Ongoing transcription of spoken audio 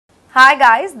Hi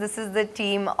guys, this is the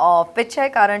team of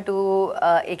Bichagadu,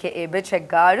 aka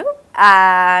Bichagadu,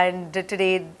 and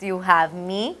today you have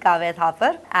me, Kavya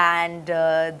Thapar, and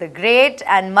the great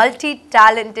and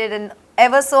multi-talented and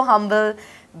ever so humble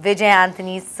Vijay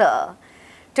Antony sir.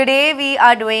 Today we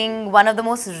are doing one of the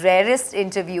most rarest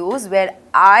interviews where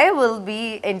I will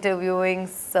be interviewing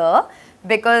sir,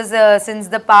 because since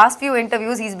the past few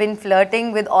interviews he's been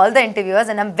flirting with all the interviewers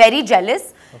and I'm very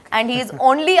jealous. Okay. And he is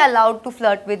only allowed to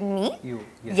flirt with me. You,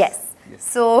 yes.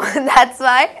 So that's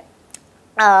why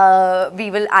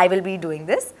I will be doing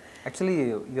this. Actually,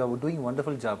 you are doing a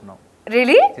wonderful job now.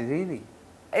 Really? Really.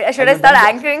 Should I start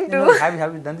anchoring too? No,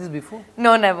 have you done this before?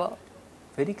 No, never.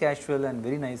 Very casual and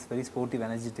very nice, very sportive,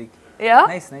 energetic. Yeah.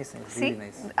 Nice, See? really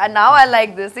nice. And now I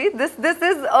like this. See, this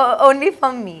is only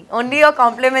for me. Only your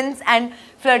compliments and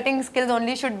flirting skills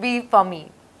only should be for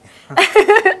me.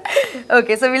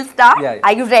 Okay, so we'll start. Yeah.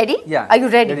 Are you ready? Yeah. Are you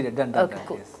ready? Done. Okay,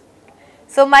 cool. Yes.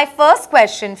 So my first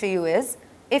question for you is,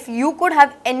 if you could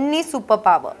have any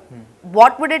superpower,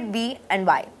 what would it be and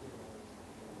why?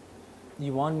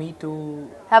 You want me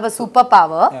to have a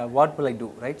superpower? What will I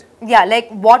do, right? Yeah, like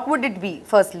what would it be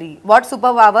firstly? What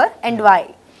superpower and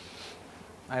why?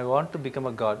 I want to become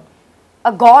a god.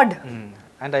 A god?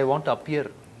 And I want to appear,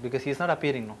 because he is not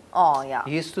appearing now. Oh, yeah.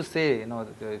 He used to say,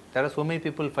 there are so many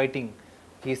people fighting.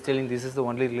 He is telling this is the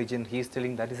only religion. He is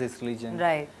telling that is his religion.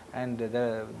 Right. And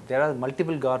there are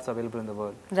multiple gods available in the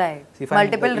world. Right. So if I'm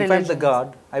the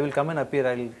god, I will come and appear.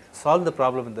 I will solve the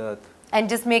problem in the earth. And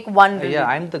just make one religion. Yeah,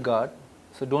 I'm the god.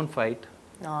 So don't fight.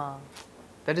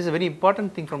 That is a very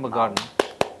important thing from a god.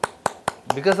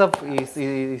 Because of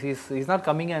he's not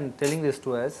coming and telling this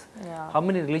to us. Yeah. How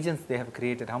many religions they have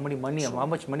created, how many money, how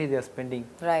much money they are spending,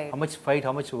 right? How much fight,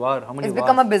 how much war, how many it's wars.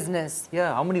 Become a business.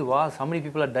 Yeah, how many wars, how many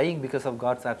people are dying because of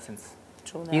God's absence.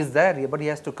 True. He is there, but he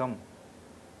has to come.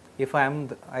 If I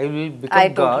will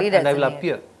become God and I will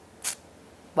appear.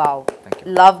 Wow. Thank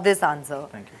you. Love this answer.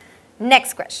 Thank you.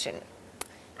 Next question.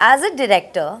 As a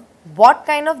director, what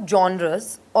kind of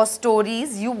genres or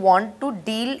stories you want to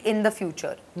deal in the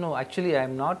future? No, actually I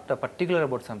am not particular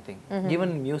about something.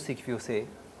 Even music, if you say,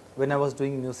 when I was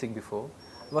doing music before,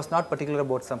 I was not particular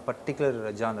about some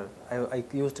particular genre. I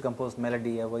used to compose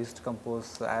melody, I used to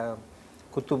compose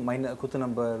kutu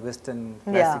number, western,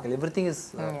 classical, everything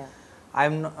is,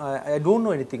 I don't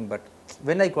know anything, but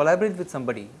when I collaborate with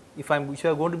somebody, if you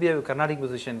are going to be a Carnatic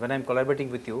musician, when I am collaborating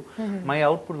with you, my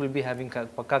output will be having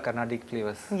pakka Carnatic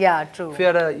flavors. Yeah, true.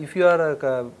 If you are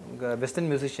a Western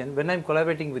musician, when I am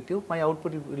collaborating with you, my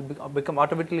output will become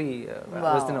automatically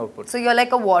Western output. So you are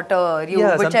like a water,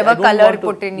 whichever color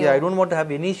put in you. Yeah, I don't want to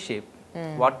have any shape.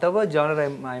 Whatever genre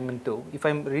I am into, if I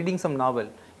am reading some novel,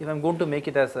 if I am going to make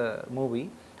it as a movie,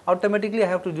 automatically I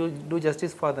have to do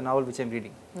justice for the novel which I am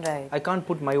reading. Right. I can't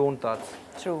put my own thoughts.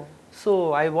 True.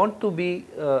 So I want to be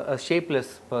a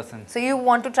shapeless person. So you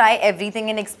want to try everything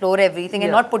and explore everything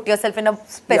and not put yourself in a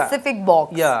specific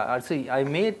box. Yeah, see, I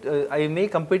may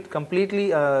completely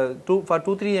for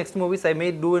 2-3 next movies I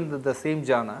may do in the same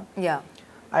genre. Yeah.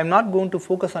 I'm not going to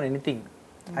focus on anything.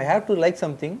 I have to like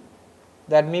something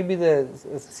that may be the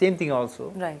same thing also.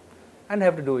 Right. And I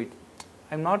have to do it.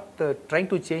 I'm not trying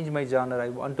to change my genre. I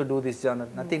want to do this genre.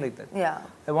 Nothing like that. Yeah.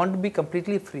 I want to be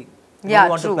completely free. I don't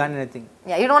want to plan anything.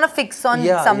 Yeah, you don't want to fix on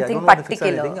something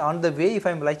particular. On the way, if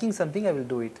I'm liking something, I will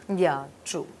do it. Yeah,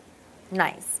 true.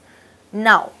 Nice.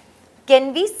 Now,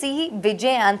 can we see Vijay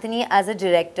Antony as a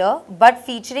director, but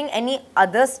featuring any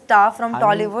other star from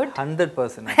Tollywood?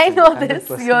 100%. I know this.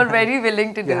 You're very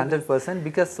willing to do 100%,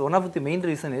 because one of the main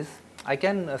reason is I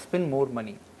can spend more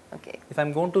money. Okay. If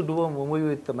I'm going to do a movie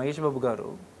with Mahesh Babu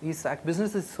Garu, his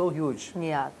business is so huge.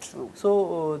 Yeah, true.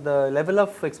 So the level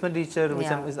of expenditure, which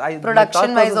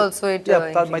production wise also it.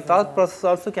 My thought process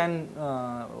also can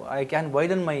I can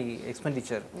widen my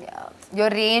expenditure. Yeah, your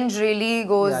range really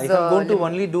goes. Yeah, if I'm going to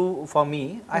only do for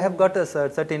me, I have got a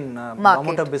certain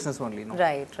amount of business only. No?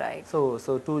 Right, right. So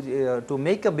to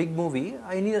make a big movie,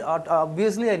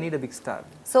 obviously I need a big star.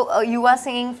 So you are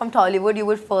saying from Tollywood, you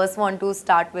would first want to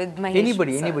start with Mahesh.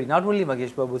 Anybody, not only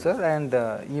Mahesh Babu sir, and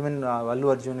even Allu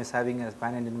Arjun is having a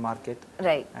pan-Indian market.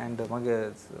 Right. And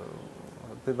Prabhas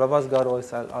Garu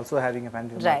is also having a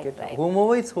pan-Indian market. Right.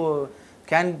 Whomever is who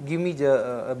can give me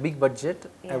a big budget,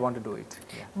 I want to do it.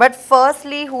 Yeah. But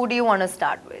firstly, who do you want to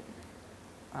start with?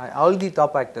 All the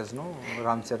top actors, no?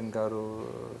 Ram Charan Garu,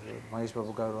 Mahesh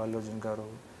Babu Garu, Allu Arjun Garu,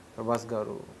 Prabhas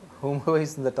Garu. Whomever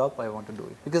is in the top, I want to do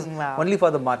it. Because only for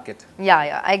the market.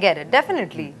 Yeah, I get it.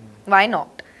 Definitely. Why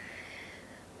not?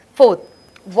 Fourth,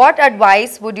 what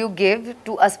advice would you give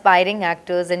to aspiring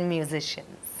actors and musicians?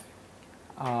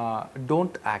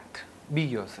 Don't act. Be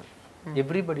yourself.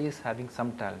 Everybody is having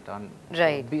some talent on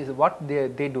Right. what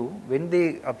they do when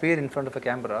they appear in front of a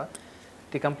camera.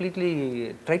 They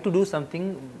completely try to do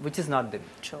something which is not them.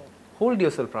 True. Hold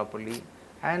yourself properly,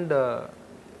 and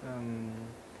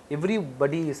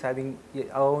everybody is having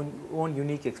our own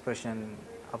unique expression,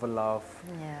 our laugh,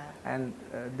 and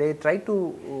they try to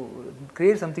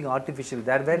create something artificial.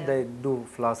 That where they do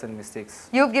flaws and mistakes.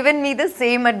 You've given me the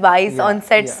same advice on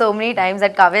set so many times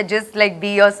that Kavya, just like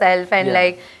be yourself and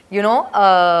like, you know,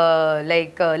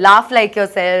 laugh like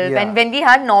yourself. And when we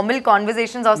had normal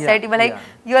conversations off set, you were like,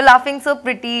 you're laughing so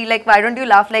pretty, like why don't you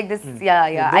laugh like this?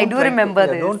 I do remember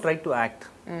this. Don't try to act.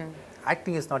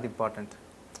 Acting is not important.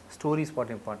 Story is what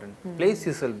important. Place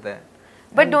yourself there.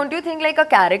 But don't you think like a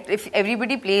character, if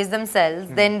everybody plays themselves,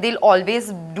 then they'll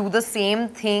always do the same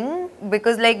thing,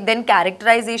 because like then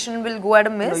characterization will go at a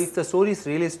miss? No, if the story is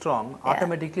really strong,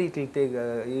 automatically it will take,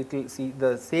 it will see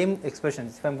the same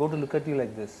expressions. If I'm going to look at you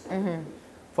like this,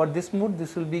 for this mood,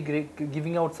 this will be great,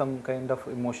 giving out some kind of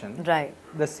emotion. Right.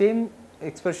 The same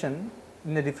expression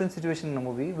in a different situation in a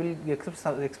movie will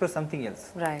express something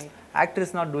else. Right. Actor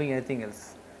is not doing anything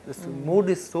else. The mood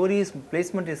is, story is,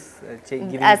 placement is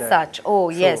giving as such. Oh,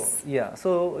 so, yes. Yeah.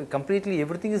 So completely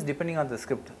everything is depending on the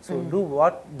script. So do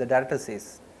what the director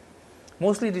says.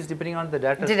 Mostly it is depending on the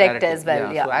director as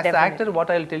well. Yeah. So as the actor,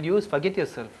 what I'll tell you is forget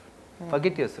yourself.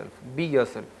 Forget yourself. Be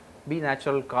yourself. Be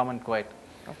natural, calm, and quiet.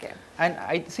 Okay. And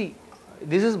I see.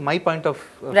 This is my point of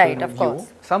right. Of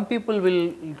course. Some people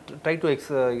will try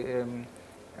to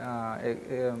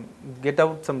get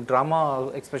out some drama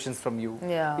expressions from you.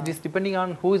 Yeah. It is depending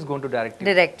on who is going to direct you.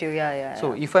 Direct you, yeah.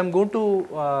 So if I'm going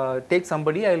to take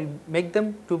somebody, I'll make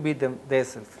them to be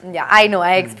themselves. Yeah, I know.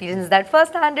 I experienced that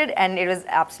first-handed, and it was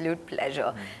absolute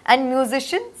pleasure. And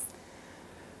musicians?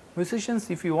 Musicians,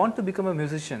 if you want to become a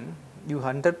musician, you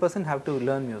 100% have to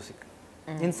learn music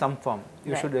in some form.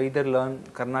 You should either learn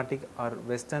Carnatic or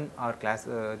Western or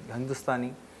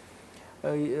Hindustani.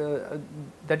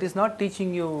 That is not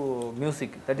teaching you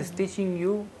music, that is teaching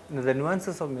you the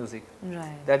nuances of music.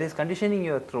 Right. That is conditioning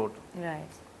your throat. Right.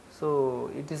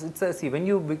 So see, when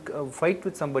you fight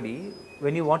with somebody,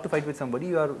 when you want to fight with somebody,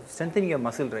 you are strengthening your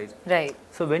muscle, right? Right.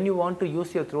 So when you want to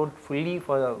use your throat fully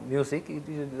for music,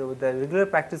 the regular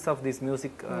practice of this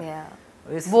music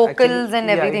vocals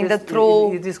and everything, the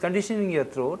throat. It is conditioning your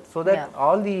throat so that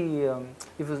all the,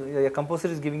 if a composer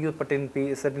is giving you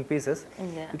certain pieces,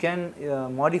 you can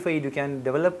modify it, you can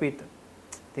develop it,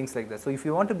 things like that. So if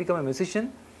you want to become a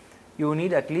musician, you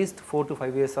need at least 4 to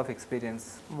 5 years of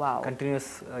experience. Wow.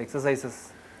 Continuous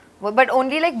exercises. But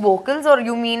only like vocals, or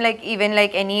you mean like even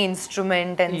like any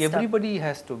instrument and Everybody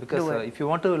has to, because if you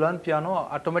want to learn piano,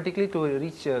 automatically to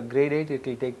reach grade 8, it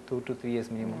will take 2 to 3 years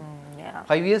minimum.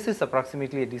 5 years is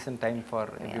approximately a decent time for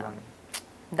everyone.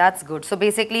 That's good. So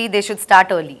basically they should start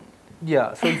early.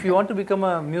 Yeah. So if you want to become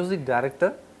a music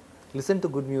director, listen to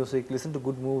good music, listen to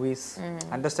good movies,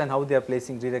 understand how they are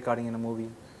placing re-recording in a movie,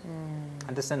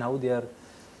 understand how they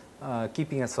are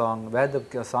keeping a song, where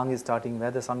the song is starting,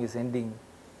 where the song is ending.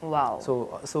 Wow.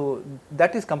 So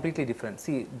that is completely different.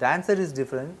 See, dancer is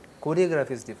different,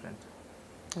 choreography is different.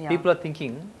 People are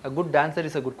thinking a good dancer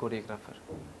is a good choreographer.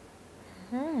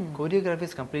 Choreography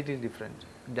is completely different.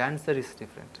 Dancer is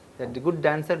different. That the good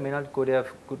dancer may not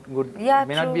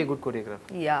may not be a good choreographer.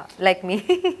 Yeah, like me.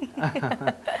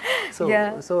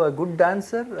 So a good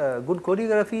dancer, good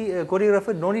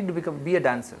choreographer no need to be a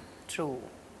dancer. True.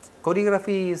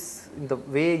 Choreography is in the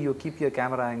way you keep your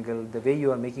camera angle, the way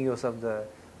you are making use of the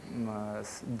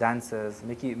dancers,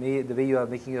 the way you are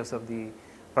making use of the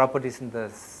properties in the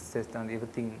set and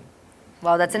everything.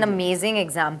 Wow, that's an amazing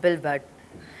example, but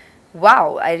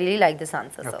wow, I really like this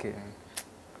answer. Okay.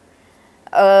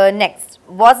 Next,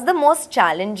 what's the most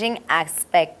challenging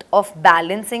aspect of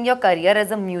balancing your career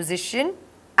as a musician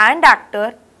and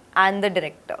actor and the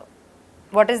director?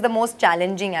 What is the most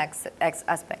challenging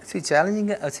aspect? See,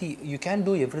 challenging. See, you can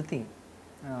do everything.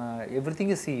 Everything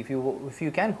is, see, if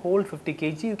you can hold 50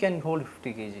 kg, you can hold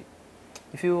 50 kg.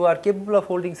 If you are capable of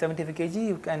holding 75 kg,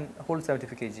 you can hold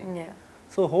 75 kg. Yeah.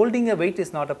 So holding a weight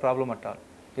is not a problem at all.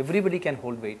 Everybody can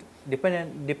hold weight,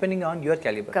 depending on your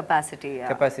caliber. Capacity, yeah.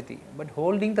 Capacity. But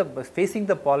facing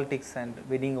the politics and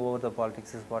winning over the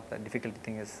politics is what the difficult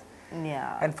thing is.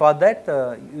 Yeah. And for that,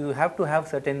 you have to have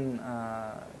certain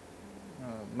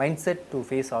mindset to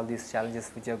face all these challenges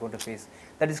which you are going to face.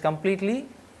 That is completely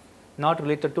not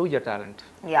related to your talent.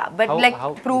 Yeah, but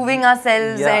proving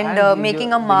ourselves and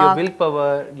making a mark. Your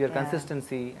willpower, your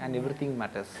consistency and everything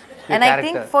matters. Your and character.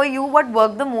 I think for you what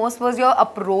worked the most was your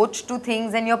approach to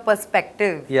things and your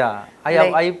perspective. Yeah,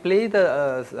 I play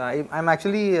the, I'm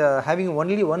actually having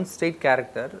only one straight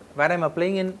character where I'm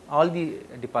applying in all the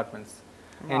departments,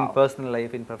 in personal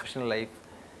life, in professional life.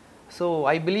 So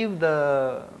I believe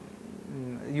to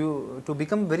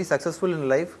become very successful in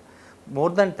life,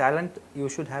 more than talent, you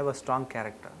should have a strong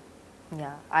character.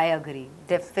 Yeah, I agree.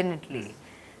 Definitely.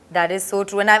 That is so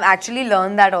true. And I've actually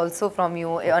learned that also from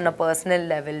you on a personal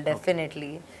level,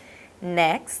 definitely.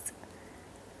 Next,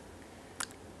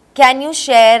 can you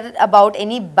share about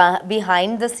any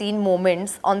behind the scene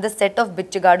moments on the set of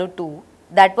Bichagadu 2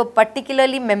 that were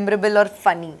particularly memorable or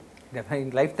funny?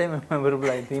 In lifetime memorable,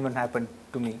 it didn't even happen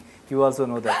to me. You also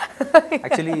know that.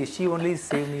 Actually, she only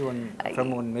saved me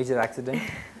from one major accident.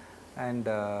 And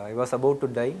I was about to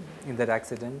die in that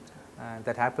accident.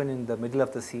 That happened in the middle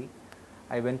of the sea.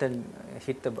 I went and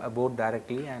hit a boat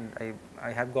directly, and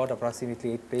I have got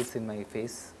approximately 8 plates in my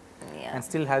face, and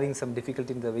still having some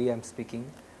difficulty in the way I am speaking.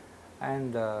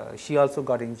 And she also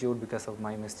got injured because of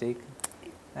my mistake.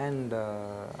 And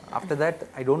after that,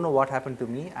 I don't know what happened to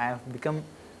me. I have become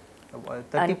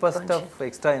 30% of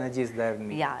extra energy is there in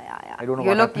me. Yeah. I don't know you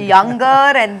what look happened. younger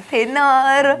and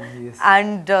thinner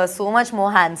and so much more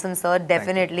handsome, sir.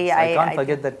 Definitely. So I can't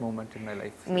forget that moment in my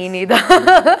life. Me neither.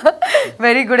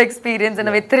 Very good experience and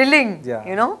a very thrilling,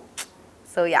 you know.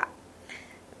 So yeah.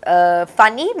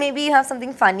 Funny, maybe you have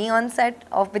something funny on set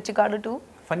of Bichagadu 2?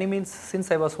 Funny means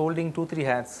since I was holding 2-3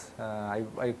 hats,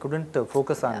 I couldn't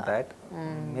focus on that.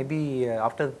 Maybe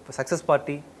after success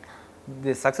party,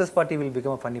 the success party will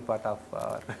become a funny part of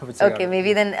Bichagadu. Okay,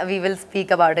 maybe then we will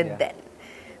speak about it then.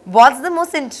 What's the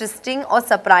most interesting or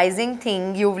surprising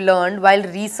thing you've learned while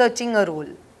researching a role?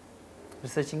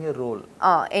 Researching a role?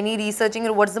 Any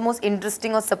researching, what's the most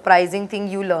interesting or surprising thing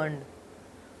you learned?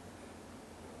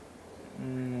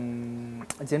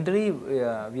 Generally,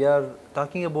 we are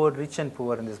talking about rich and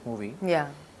poor in this movie. Yeah.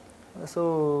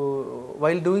 So,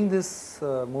 while doing this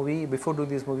movie, before doing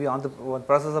this movie, on the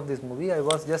process of this movie, I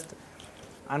was just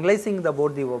analyzing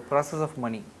about the process of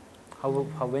money. How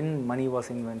when money was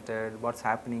invented, what's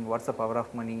happening, what's the power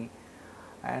of money,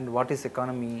 and what is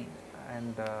economy.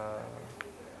 And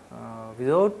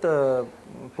without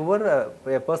poor,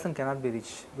 a person cannot be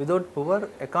rich. Without poor,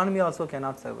 economy also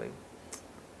cannot survive.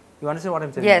 You understand what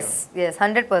I'm saying? Yes,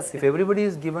 100%. If everybody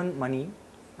is given money,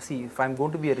 see, if I'm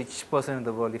going to be a rich person in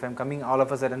the world, if I'm coming all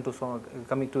of a sudden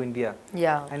coming to India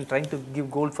and trying to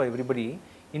give gold for everybody,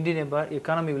 Indian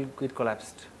economy will get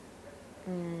collapsed.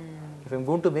 If I'm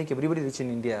going to make everybody rich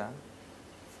in India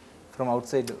from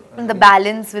outside, the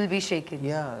balance will be shaken.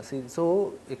 Yeah, see,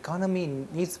 so economy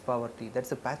needs poverty.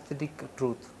 That's a pathetic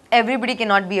truth. Everybody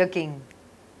cannot be a king.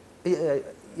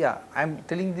 Yeah, I'm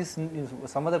telling this in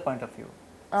some other point of view.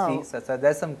 See, so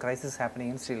there's some crisis happening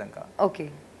in Sri Lanka.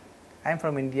 Okay. I'm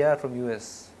from India, from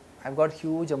US. I've got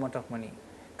huge amount of money.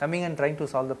 Coming and trying to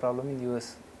solve the problem in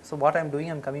US. So what I'm doing,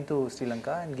 I'm coming to Sri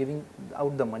Lanka and giving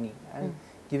out the money and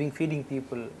feeding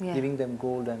people, giving them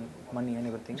gold and money and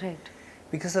everything. Right.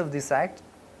 Because of this act,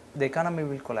 the economy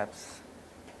will collapse.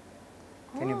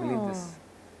 Can you believe this?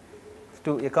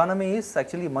 To economy is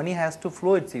actually money has to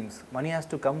flow, it seems. Money has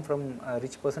to come from a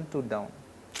rich person to down.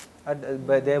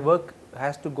 But their work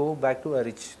has to go back to a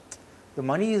rich. The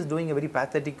money is doing a very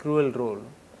pathetic, cruel role.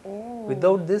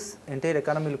 Without this, entire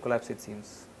economy will collapse, it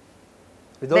seems.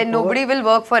 Without then nobody will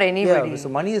work for anybody. Yeah, so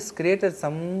money has created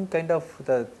some kind of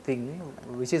the thing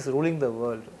which is ruling the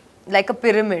world. Like a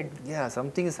pyramid. Yeah,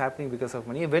 something is happening because of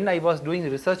money. When I was doing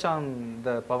research on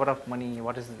the power of money,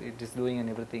 what is it is doing and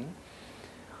everything,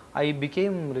 I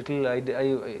became little,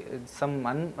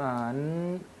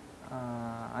 some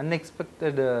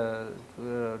unexpected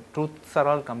truths are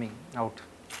all coming out.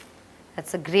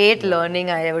 That's a great learning,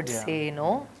 I would say, you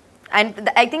know. And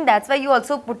I think that's why you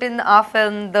also put in our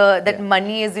film that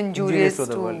money is injurious to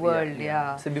the world.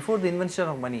 Yeah. So before the invention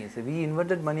of money, so we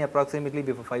invented money approximately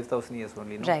before 5,000 years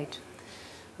only. No? Right.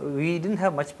 We didn't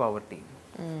have much poverty.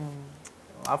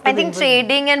 I think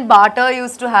trading and barter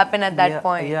used to happen at that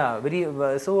point. Yeah, very.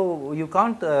 So you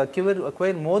can't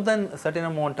acquire more than a certain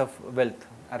amount of wealth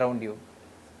around you.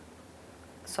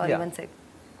 Sorry, one sec.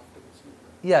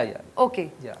 Yeah.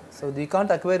 Okay. Yeah. So you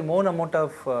can't acquire more amount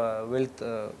of wealth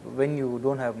when you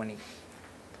don't have money.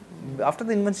 After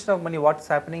the invention of money, what's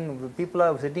happening? People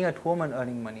are sitting at home and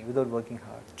earning money without working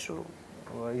hard. True.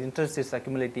 Interest is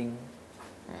accumulating.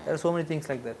 There are so many things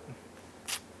like that.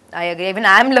 I agree. Even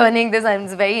I'm learning this and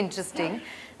it's very interesting.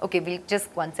 Okay, we'll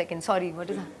just 1 second. Sorry, what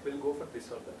is that? We'll go for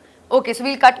this or that. Okay, so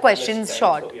we'll cut questions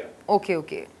short. So, yeah. Okay,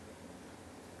 okay.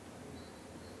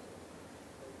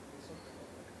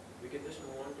 We can just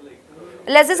move on to like.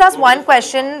 Let's just ask one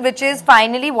question, which is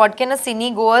finally, what can a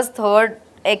cine goer's third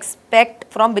expect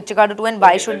from Bichagadu 2 and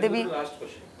why should they be? The last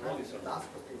question. No, this one. Last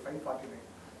question, 549.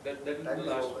 That will be the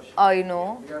last question. I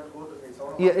know. We have to go to it's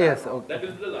all Yeah, about yes. time. Okay. That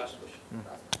will be the last question.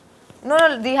 No,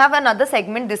 no, we have another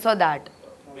segment, this or that.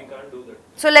 We can't do that.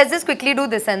 So let's just quickly do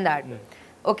this and that.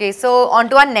 Okay, so on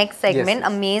to our next segment, yes.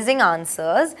 amazing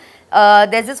answers.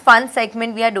 There's this fun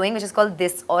segment we are doing which is called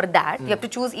this or that. You have to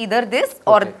choose either this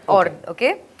or, Okay,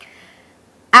 okay?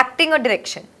 Acting or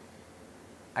direction?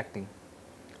 Acting.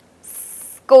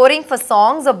 Scoring for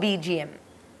songs or BGM?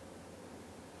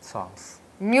 Songs.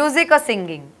 Music or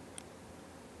singing?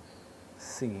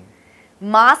 Singing.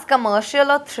 Mass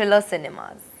commercial or thriller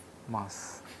cinemas?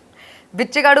 Mass.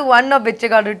 Bichagadu 1 or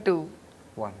Bichagadu 2?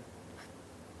 1.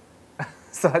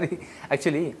 Sorry.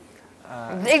 Actually,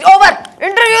 It's over!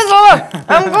 Interview is over!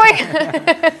 I'm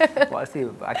going! well, see,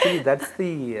 actually that's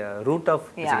the root of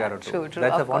Yeah, Bichagadu. true, true.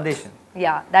 That's of the course. foundation.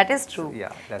 Yeah, that is true.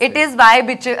 Yeah, that's It it. is why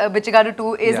Bichagadu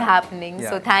 2 is Yeah, happening. yeah.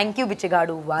 So thank you,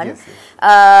 Bichagadu 1. Yes,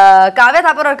 yes. Kavya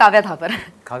Thapar or Kavya Thapar?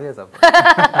 Kavya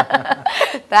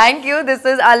Thapar. Thank you. This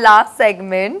is our last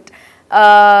segment.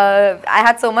 I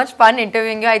had so much fun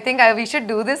interviewing you. I think we should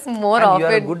do this more And often. you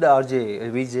are a good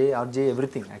RJ, Vijay, RJ,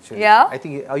 everything actually. Yeah. I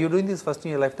think, are you doing this first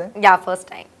in your lifetime? Yeah, first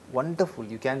time. Wonderful.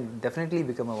 You can definitely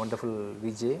become a wonderful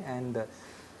VJ, and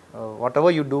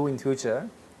whatever you do in future,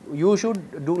 you should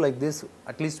do like this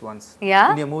at least once.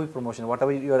 Yeah? In your movie promotion,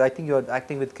 whatever you are, I think you are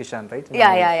acting with Kishan, right? In Yeah,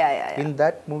 the movie. yeah. In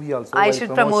that movie also, I while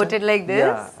should promote it like this?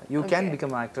 Yeah, you can Okay.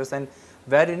 become an actress, and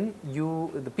wherein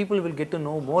the people will get to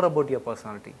know more about your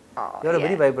personality. Oh, You are a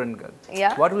very yeah. vibrant girl.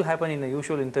 Yeah. What will happen in a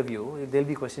usual interview? They'll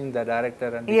be questioning the director,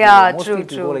 and Yeah, mostly true, it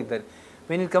will true. go like that.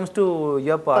 When it comes to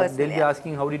your part, Personally, they'll be yeah.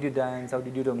 asking how did you dance, how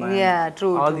did you romance. Yeah,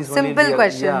 true, All true. these only Simple will be-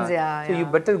 questions, yeah, So you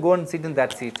yeah. better go and sit in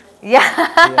that seat. Yeah.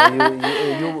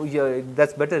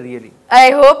 That's better really.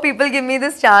 I hope people give me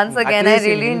this chance again. At I least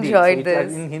in really Hindi. enjoyed So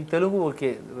this. in Telugu,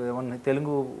 okay, one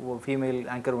Telugu female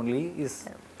anchor only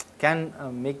can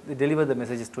deliver the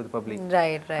messages to the public.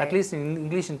 Right, right. At least in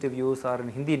English interviews or in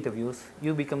Hindi interviews,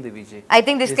 you become the VJ. I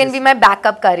think this can is- be my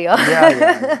backup career.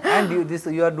 Yeah. And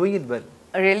you are doing it well.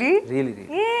 Really? Really.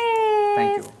 Yay!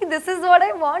 Thank you. See, this is what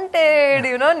I wanted.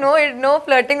 You know, no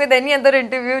flirting with any other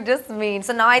interview, just me.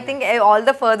 So now I think all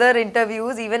the further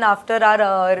interviews, even after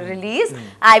our release,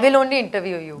 I will only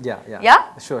interview you. Yeah, yeah. Yeah?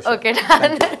 Sure, sure. Okay,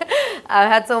 done. I've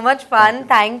had so much fun.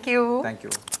 Thank you. Thank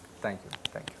you. Thank you.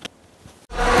 Thank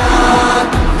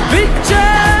you.